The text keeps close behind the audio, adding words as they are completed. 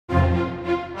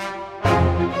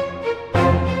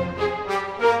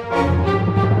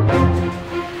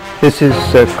This is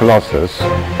Colossus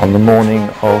on the morning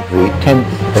of the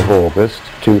 10th of August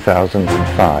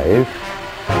 2005,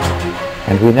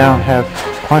 and we now have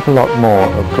quite a lot more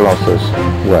of Colossus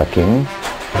working.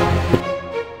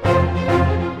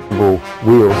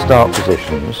 Wheel start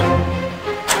positions,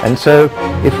 and so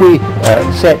if we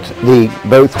set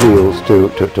both wheels to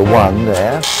 1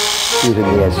 there using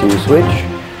the SU switch,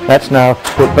 that's now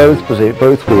put both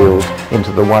wheels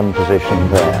into the 1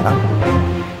 position there,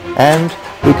 and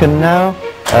we can now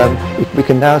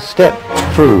step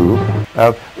through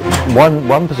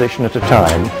one position at a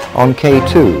time on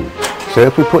K2. So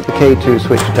if we put the K2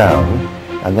 switch down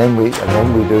and then we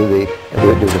do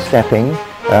the stepping,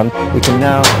 we can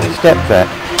now step that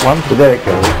one. So there it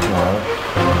goes now.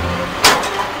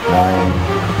 9.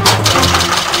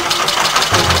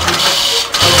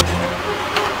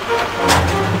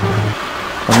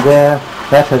 And there,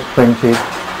 that has printed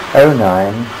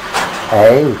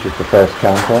 09A, which is the first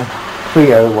counter,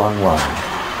 3011.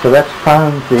 So that's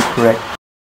found the correct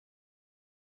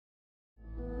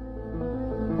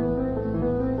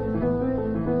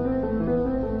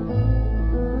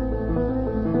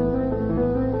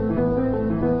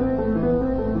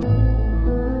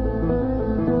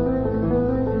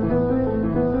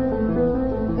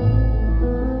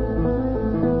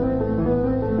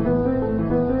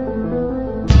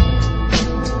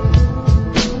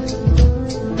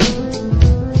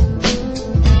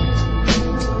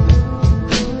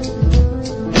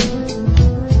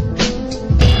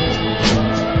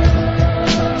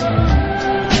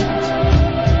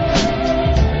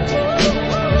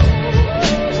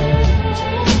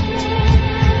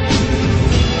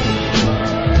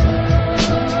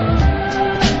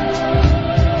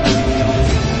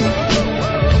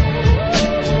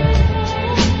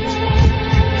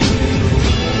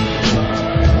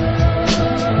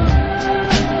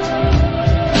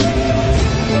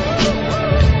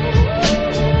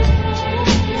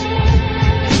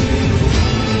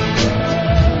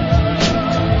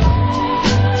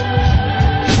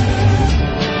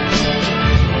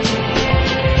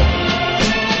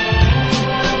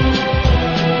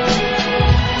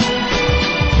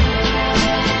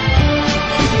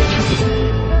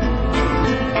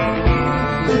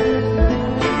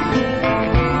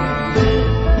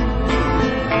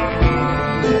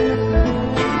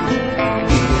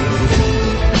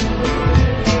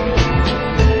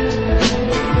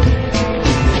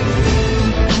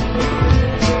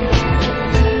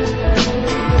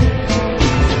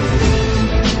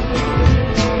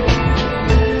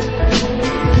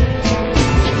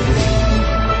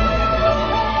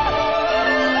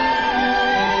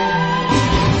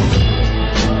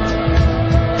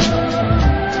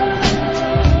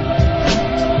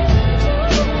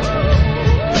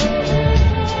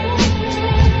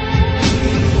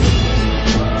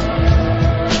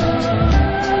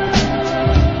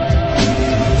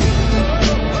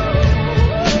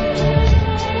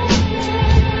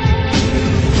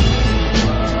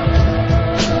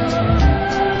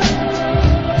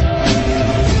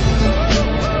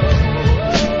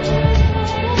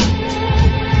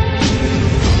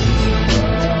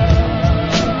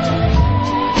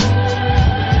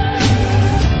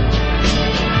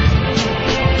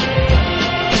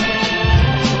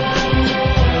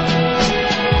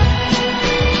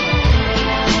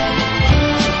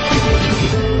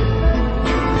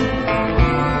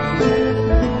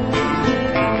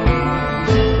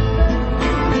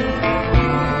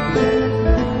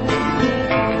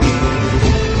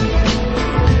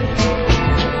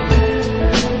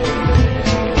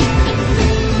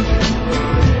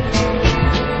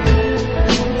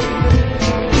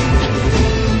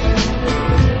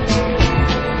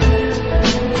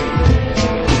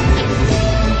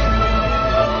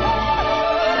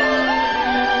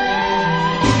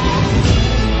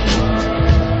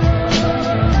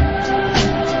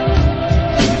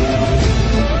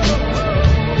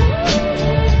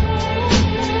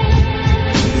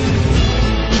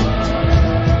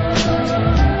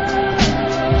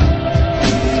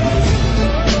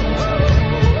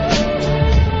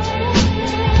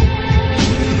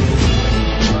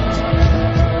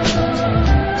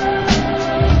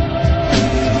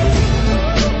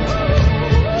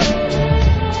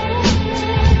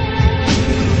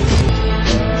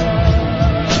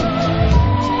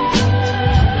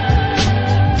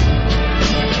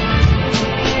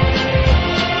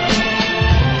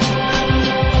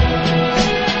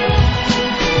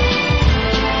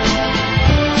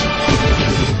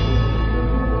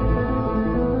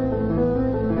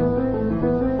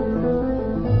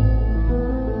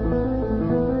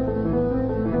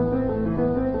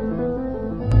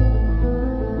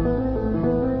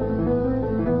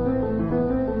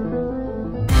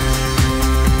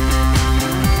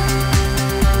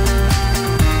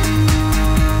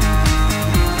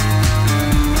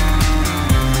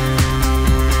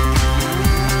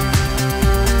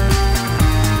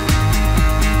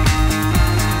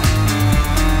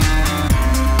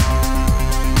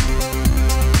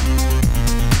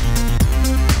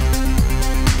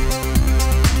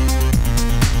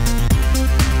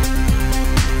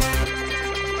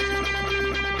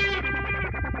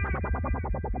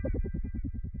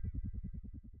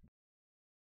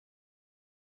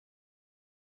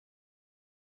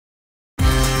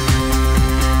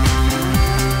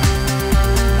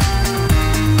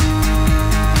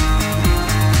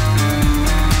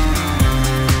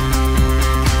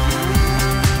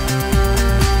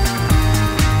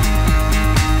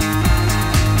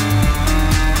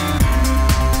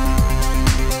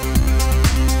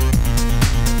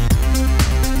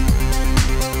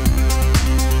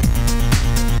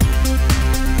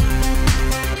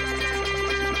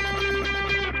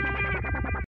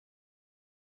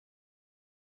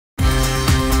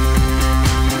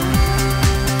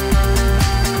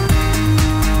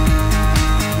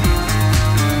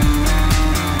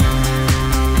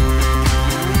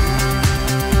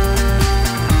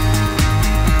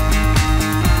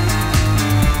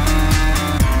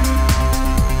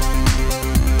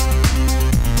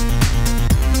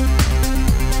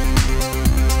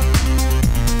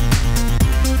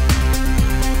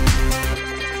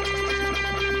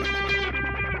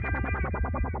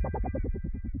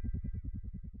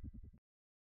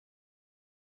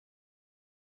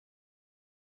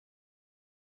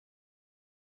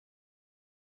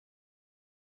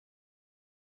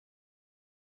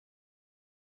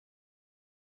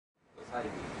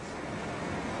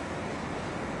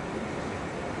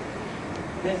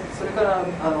で、それから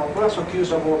これは初級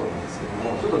者モードなんですけど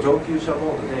も、ちょっと上級者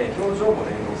モードで表情も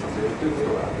連動させるという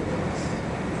ことができます。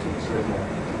ちょっとそれも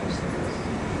してみます。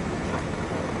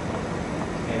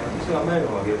私が眉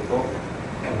を上げるとこん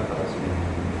な形で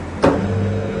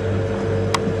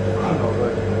覚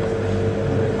えてください。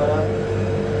それから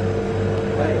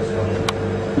眉を下に。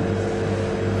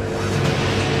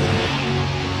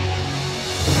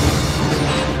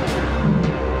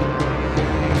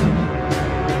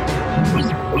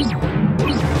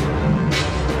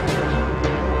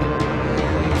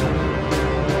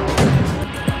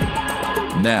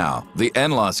Now, the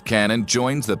NLOS cannon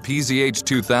joins the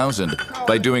PZH-2000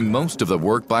 by doing most of the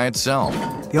work by itself.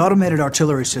 The automated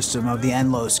artillery system of the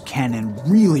NLOS cannon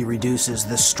really reduces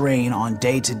the strain on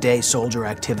day-to-day soldier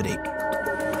activity.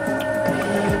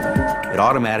 It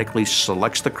automatically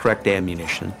selects the correct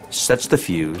ammunition, sets the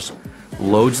fuse,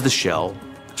 loads the shell,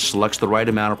 selects the right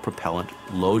amount of propellant,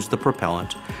 loads the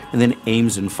propellant, and then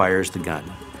aims and fires the gun.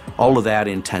 All of that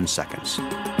in 10 seconds.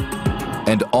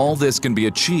 And all this can be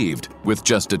achieved with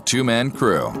just a two-man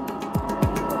crew.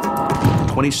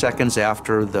 20 seconds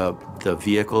after the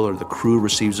vehicle or the crew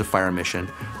receives a fire mission,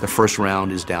 the first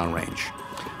round is downrange.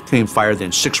 Can fire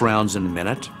then 6 rounds in a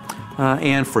minute.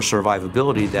 And for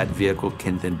survivability, that vehicle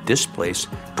can then displace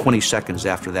 20 seconds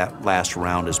after that last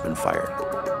round has been fired.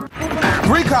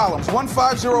 3 columns,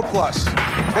 150 plus.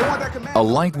 They want that command. A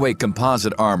lightweight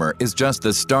composite armor is just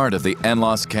the start of the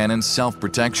NLOS cannon's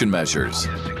self-protection measures.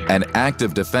 An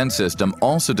active defense system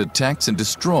also detects and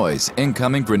destroys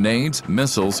incoming grenades,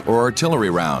 missiles, or artillery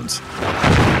rounds.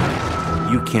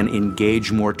 You can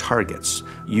engage more targets.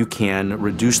 You can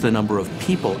reduce the number of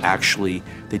people actually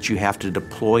that you have to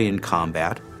deploy in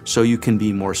combat, so you can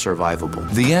be more survivable.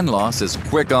 The NLOS is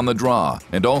quick on the draw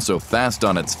and also fast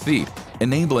on its feet,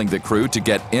 enabling the crew to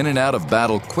get in and out of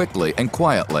battle quickly and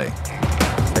quietly.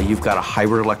 You've got a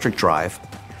hybrid electric drive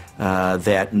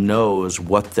that knows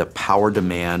what the power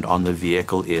demand on the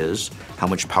vehicle is, how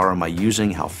much power am I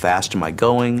using, how fast am I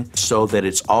going, so that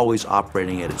it's always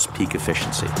operating at its peak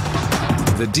efficiency.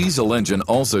 The diesel engine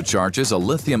also charges a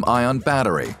lithium-ion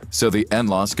battery, so the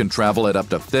NLOS can travel at up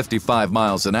to 55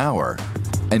 miles an hour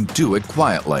and do it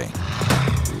quietly.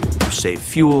 We save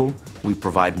fuel, we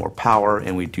provide more power,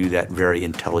 and we do that very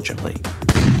intelligently.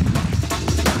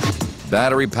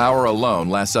 Battery power alone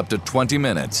lasts up to 20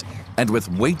 minutes, and with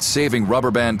weight-saving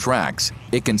rubber band tracks,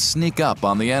 it can sneak up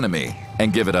on the enemy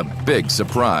and give it a big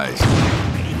surprise.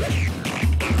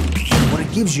 What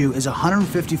it gives you is a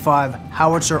 155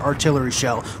 howitzer artillery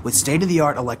shell with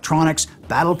state-of-the-art electronics,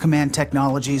 battle command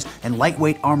technologies, and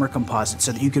lightweight armor composites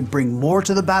so that you can bring more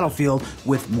to the battlefield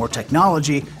with more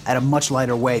technology at a much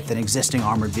lighter weight than existing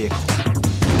armored vehicles.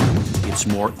 It's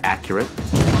more accurate,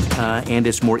 and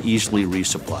it's more easily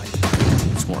resupplied.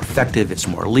 It's more effective, it's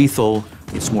more lethal,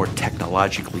 it's more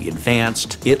technologically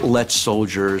advanced. It lets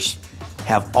soldiers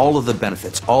have all of the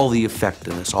benefits, all the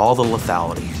effectiveness, all the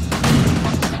lethality.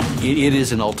 It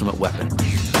is an ultimate weapon.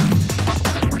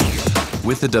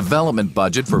 With the development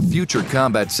budget for future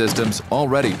combat systems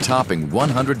already topping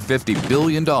 $150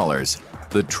 billion,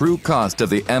 the true cost of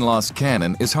the NLOS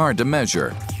cannon is hard to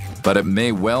measure, but it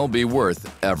may well be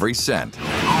worth every cent.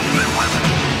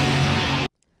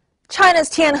 China's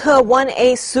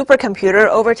Tianhe-1A supercomputer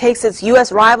overtakes its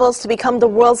U.S. rivals to become the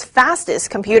world's fastest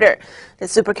computer. The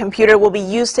supercomputer will be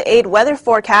used to aid weather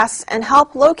forecasts and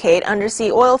help locate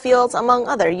undersea oil fields, among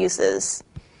other uses.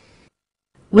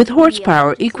 With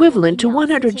horsepower equivalent to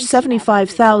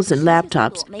 175,000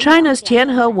 laptops, China's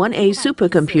Tianhe-1A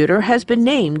supercomputer has been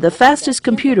named the fastest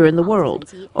computer in the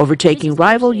world, overtaking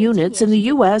rival units in the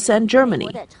U.S. and Germany.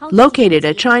 Located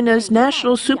at China's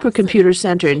National Supercomputer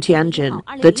Center in Tianjin,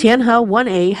 the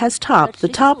Tianhe-1A has topped the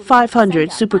top 500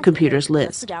 supercomputers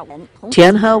list.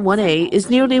 Tianhe-1A is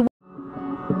nearly